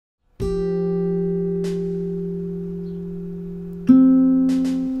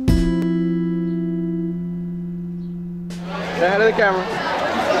the camera.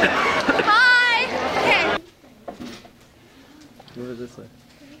 Hi! Okay. Move it this way.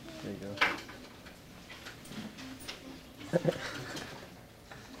 There you go.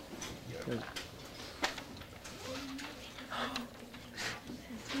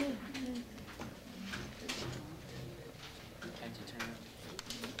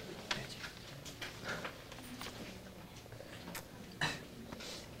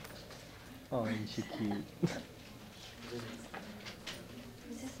 Oh, isn't she cute?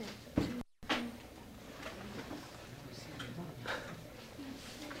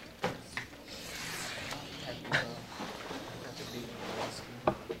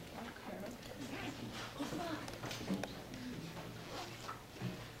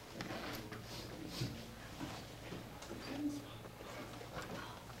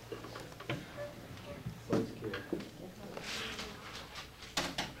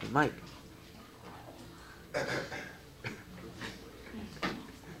 Mike.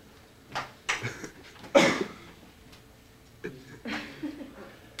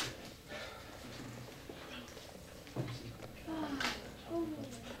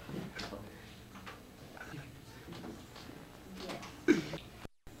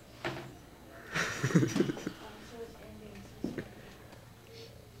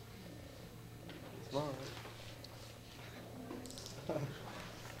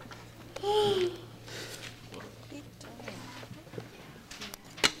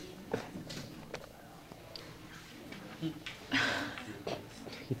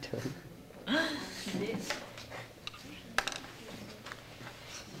 You don't.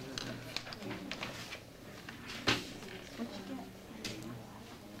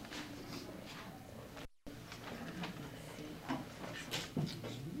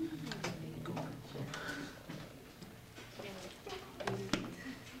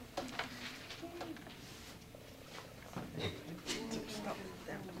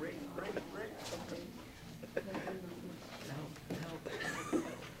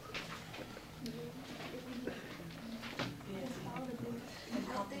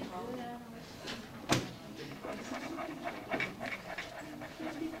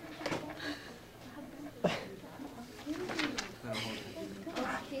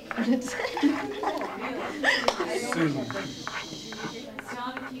 Saw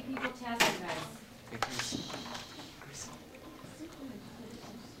a few people testing us.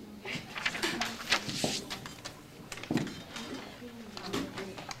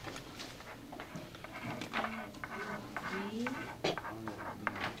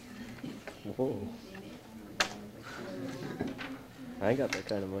 Whoa. I ain't got that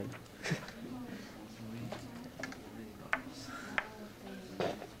kind of money.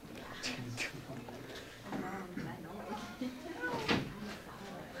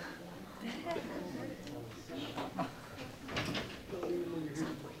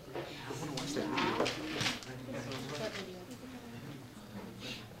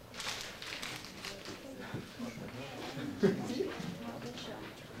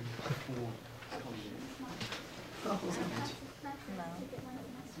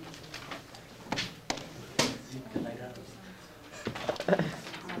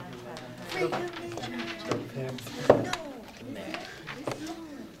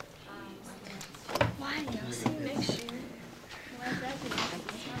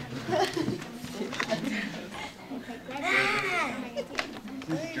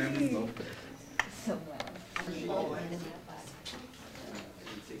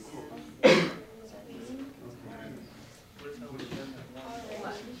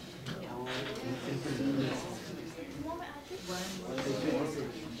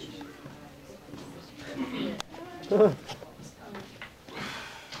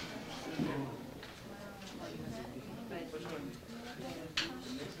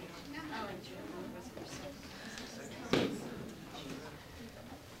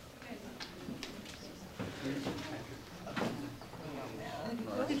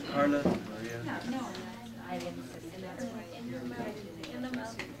 Carla, Maria.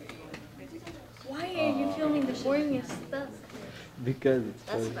 Why are you filming the boringest stuff? Because it's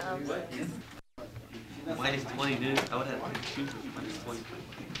That's funny. about Minus 20, dude. I would have to shoot minus 20.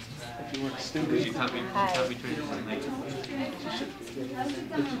 If you weren't stupid. She taught me to turn it.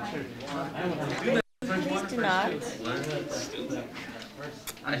 Please do not.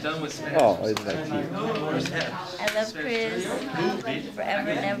 I done with Smash. Oh, isn't that cute? I love Chris. Forever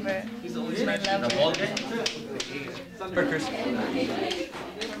and ever. He's my lover. For Chris.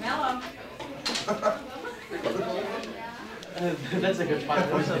 That's a good spot.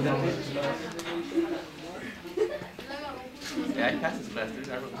 Yeah, I passed this class, dude.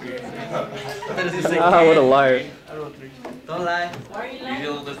 I wrote 3. Ah, what a liar. I wrote 3. Don't lie. You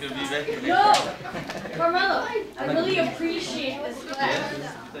don't look gonna be back here. No! Carmelo, I really appreciate this class.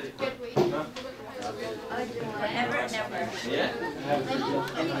 Never, never. Yeah?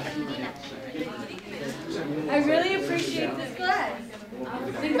 I really appreciate this class.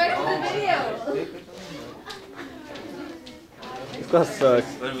 Think back to the video. This class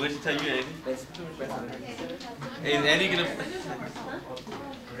sucks. What did she tell you, Andy? Hey, is Andy gonna...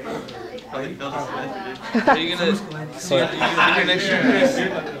 Probably failed the semester, dude. Are you gonna see? Are you gonna be here next year, Chris?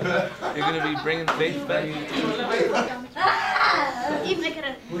 You're gonna be bringing faith back. Even I get a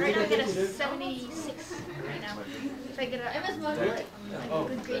right now I get a 76 right now. If I get a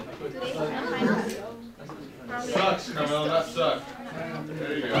good grade today in the finals, probably. Sucks, Carmel, not suck.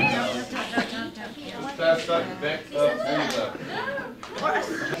 There you go. Fast suck, back up, and up.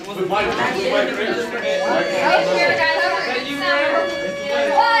 With my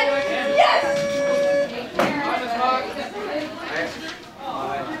Yes!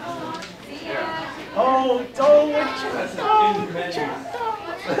 Oh, don't.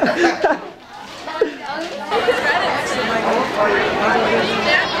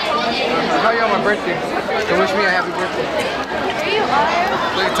 I'll call you on my birthday. So wish me a happy birthday. Here you are.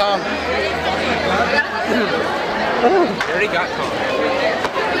 Look at Tom. You already got Tom.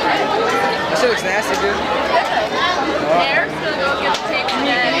 That shit looks nasty, dude. Eric's gonna go get the tape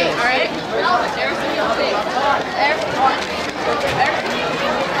today, alright? Eric's gonna get the tape.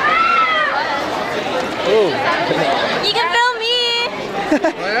 Oh. You can film me.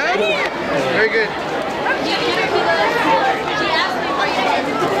 Very good.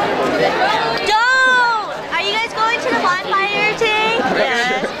 Don't! Are you guys going to the bonfire thing?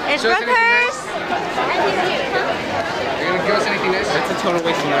 Yes. It's Show us Brookhurst. You're gonna give us anything nice? That's a total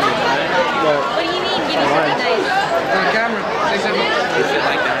waste of money. What do you mean? Give me something nice. On the camera. Say something. Shit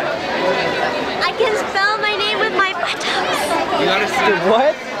like that. I can spell my name with my buttocks. You gotta see.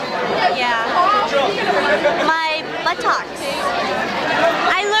 What? Yeah. My buttocks.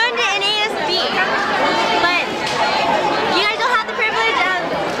 I learned it in ASB. But you guys don't have the privilege of...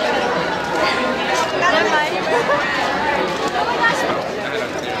 Never mind.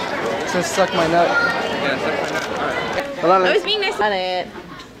 Just suck my nut. Yeah, suck my nut. Alright. Hold on. I was being nice on it.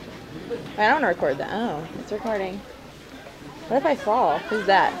 I don't want to record that. Oh, it's recording. What if I fall? Who's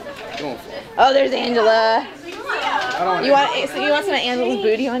that? You won't fall. Oh, there's Angela. I don't want You want so you want some of Angela's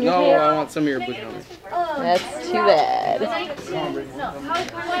booty on your No, tape? I want some of your booty on it. That's too bad.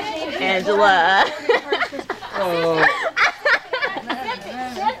 Angela. Oh.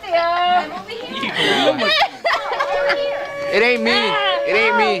 It ain't me. It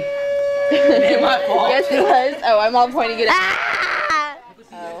ain't me. Yes, it was. Oh, I'm all pointing it at.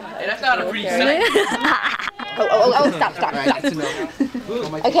 Hey, that's not a pretty sight. Oh, stop. Alright, that's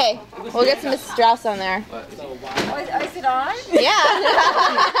enough. Okay, we'll get some Mrs. Strauss on there. Is it on? Yeah.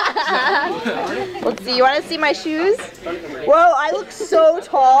 Let's see, you want to see my shoes? Whoa, I look so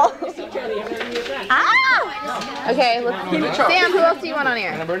tall. Ah! Okay, let's Sam, who else do you want on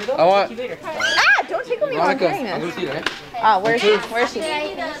here? I want Ah, don't tickle me while I'm Monica. doing I'm this. gonna see that. Oh, where's she? Where's she?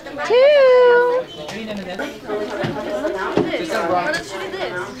 Two.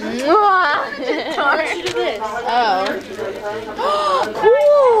 Mwah. Oh.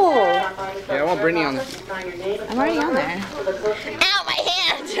 Cool. Yeah, I want Brittany on there. I'm already on there. Ow, my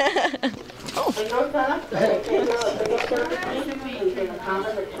hand.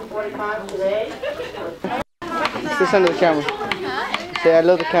 Say something to the camera. Say I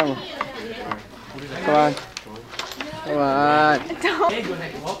love the camera. Come on. Come on.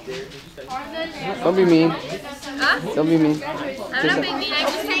 Don't be mean. Don't be mean. I'm not being mean, I'm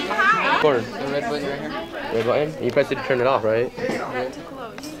just saying hi. Record. The red button right here. Red button? You press it to turn it off, right? Not too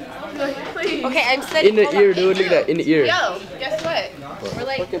close. Please. Okay, I'm sitting. In the ear, dude. Look at that. In the ear. Yo, guess what? We're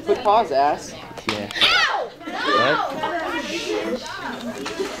like, Okay, put pause, ass. Yeah. ow! What?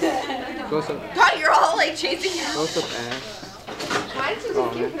 Go some. God, you're all like chasing me. Go some ass. Why did you Oh,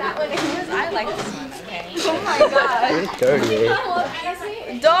 skip man. that one? Because I like this one. Oh my god. You're dirty, eh?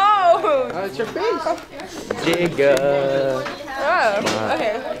 Don't! Oh, it's your face. Digga. Oh,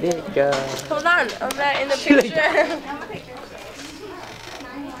 okay. Digga. Hold on, I'm not in the picture.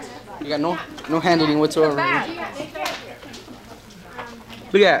 You got no handling whatsoever.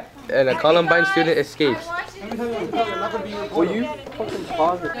 Look at that. And a Columbine student escapes. Will you fucking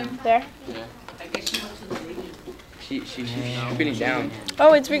pause it? There. She's feeling down.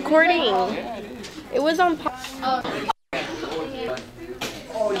 Oh, it's recording. It was on.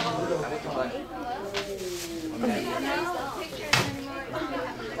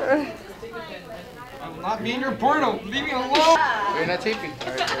 I'm not being your porno. Leave me alone. You're not taping.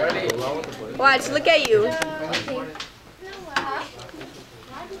 Watch, look at you.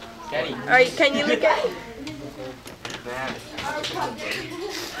 Alright, can you look at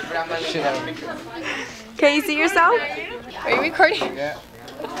Can you see yourself? Are you recording? Yeah.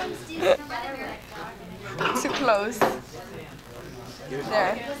 Too close.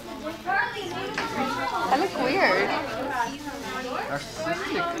 There. I look weird.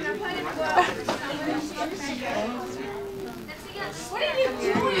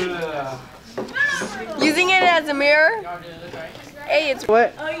 Using it as a mirror? Hey, it's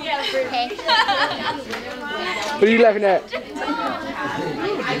What? Okay. What are you laughing at?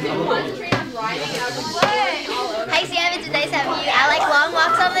 Hi Sam, it's nice having you. I like long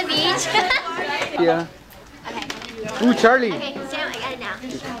walks on the beach. Yeah. Okay. Ooh, Charlie. Okay, Sam, I got it now.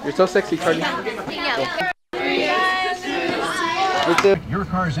 You're so sexy, Charlie. Yeah. Your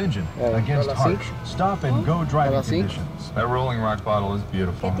car's engine against harsh stop-and-go driving conditions. That Rolling Rock bottle is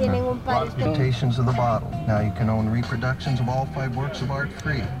beautiful. Modifications of the bottle. Now you can own reproductions of all 5 works of art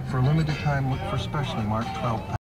free. For a limited time, look for specially marked 12